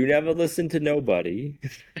 You never listened to nobody.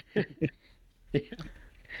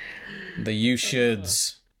 The you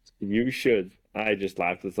shoulds. You should. I just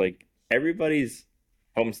laughed. It's like everybody's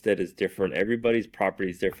homestead is different. Everybody's property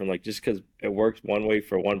is different. Like just because it works one way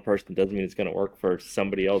for one person doesn't mean it's going to work for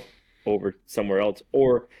somebody else over somewhere else.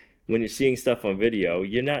 Or when you're seeing stuff on video,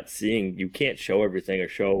 you can't show everything or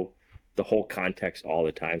show the whole context all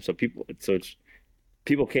the time. So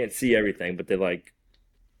people can't see everything, but they're like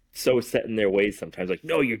so set in their ways sometimes. Like,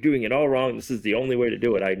 no, you're doing it all wrong. This is the only way to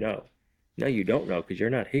do it. I know. No, you don't know because you're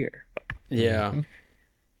not here. Yeah.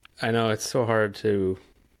 I know it's so hard to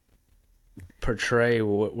portray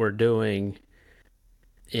what we're doing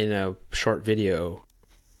in a short video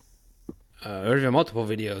or even multiple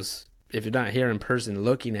videos. If you're not here in person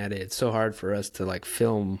looking at it, it's so hard for us to like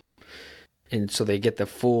film, and so they get the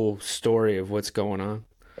full story of what's going on.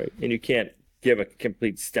 Right. And you can't give a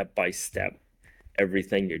complete step-by-step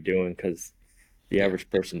everything you're doing because the average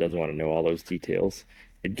person doesn't want to know all those details.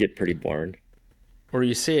 It'd get pretty boring. Or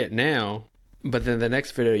you see it now, but then the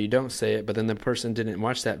next video you don't say it, but then the person didn't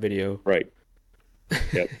watch that video. Right.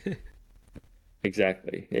 Yep.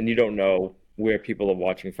 Exactly. And you don't know where people are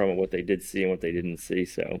watching from and what they did see and what they didn't see.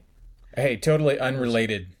 So, hey, totally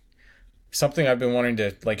unrelated. Something I've been wanting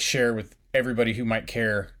to like share with everybody who might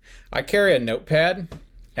care. I carry a notepad,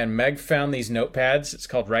 and Meg found these notepads. It's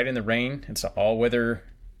called Write in the Rain. It's an all-weather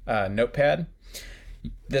notepad.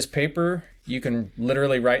 This paper, you can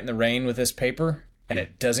literally write in the rain with this paper, and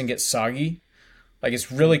it doesn't get soggy. Like,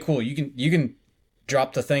 it's really cool. You can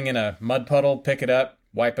drop the thing in a mud puddle, pick it up,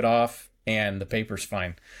 wipe it off, and the paper's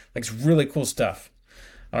fine. Like, it's really cool stuff.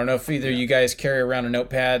 I don't know if either you guys carry around a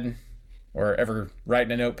notepad or ever write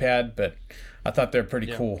in a notepad, but I thought they're pretty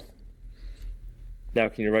cool. Now,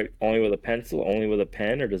 can you write only with a pencil, only with a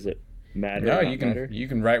pen, or does it matter? No, you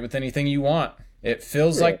can write with anything you want. It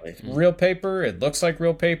feels like real paper. It looks like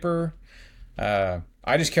real paper. I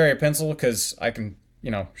just carry a pencil because I can,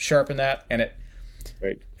 sharpen that, and it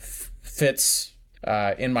fits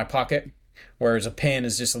in my pocket, whereas a pen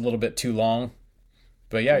is just a little bit too long.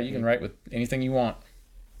 But yeah, you can write with anything you want.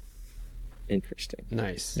 Interesting.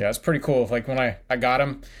 Nice. Yeah, it's pretty cool. Like when I got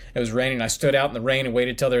them, it was raining. I stood out in the rain and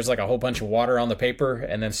waited till there's like a whole bunch of water on the paper,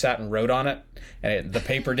 and then sat and wrote on it. And the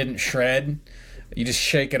paper didn't shred. You just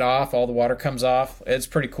shake it off, all the water comes off. It's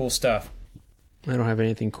pretty cool stuff. I don't have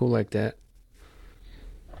anything cool like that.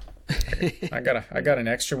 I got an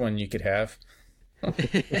extra one you could have.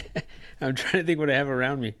 I'm trying to think what I have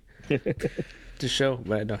around me to show,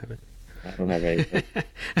 but I don't have it. I don't have anything.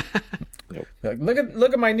 Nope.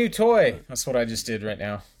 Look at my new toy. That's what I just did right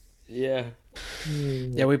now. Yeah.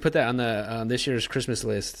 Yeah, we put that on the this year's Christmas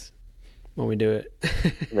list. when we do it.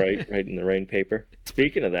 right in the rain paper.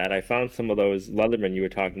 Speaking of that, I found some of those Leatherman you were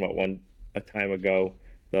talking about a time ago,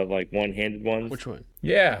 the like one-handed ones. Which one?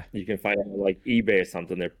 Yeah. You can find on like eBay or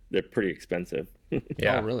something. They're pretty expensive.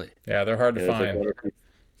 Yeah. Oh, really? Yeah, they're hard to There's like find. one or two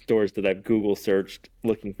stores that I've Google searched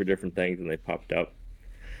looking for different things and they popped up.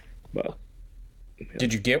 But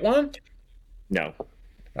Did you get one? no,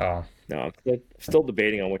 Oh. I'm still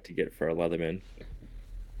debating on what to get for a Leatherman.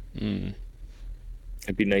 It'd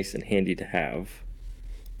be nice and handy to have,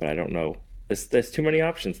 but I don't know. There's too many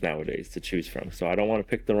options nowadays to choose from, so I don't want to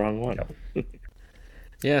pick the wrong one.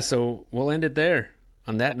 Yeah, so we'll end it there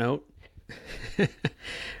on that note.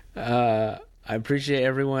 I appreciate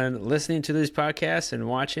everyone listening to this podcast and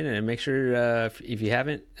watching, and make sure if you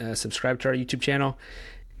haven't, subscribe to our YouTube channel.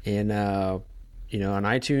 And, on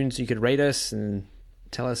iTunes, you could rate us and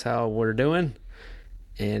tell us how we're doing.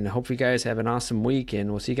 And hope you guys have an awesome week,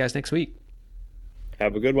 and we'll see you guys next week.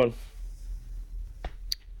 Have a good one.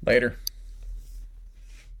 Later.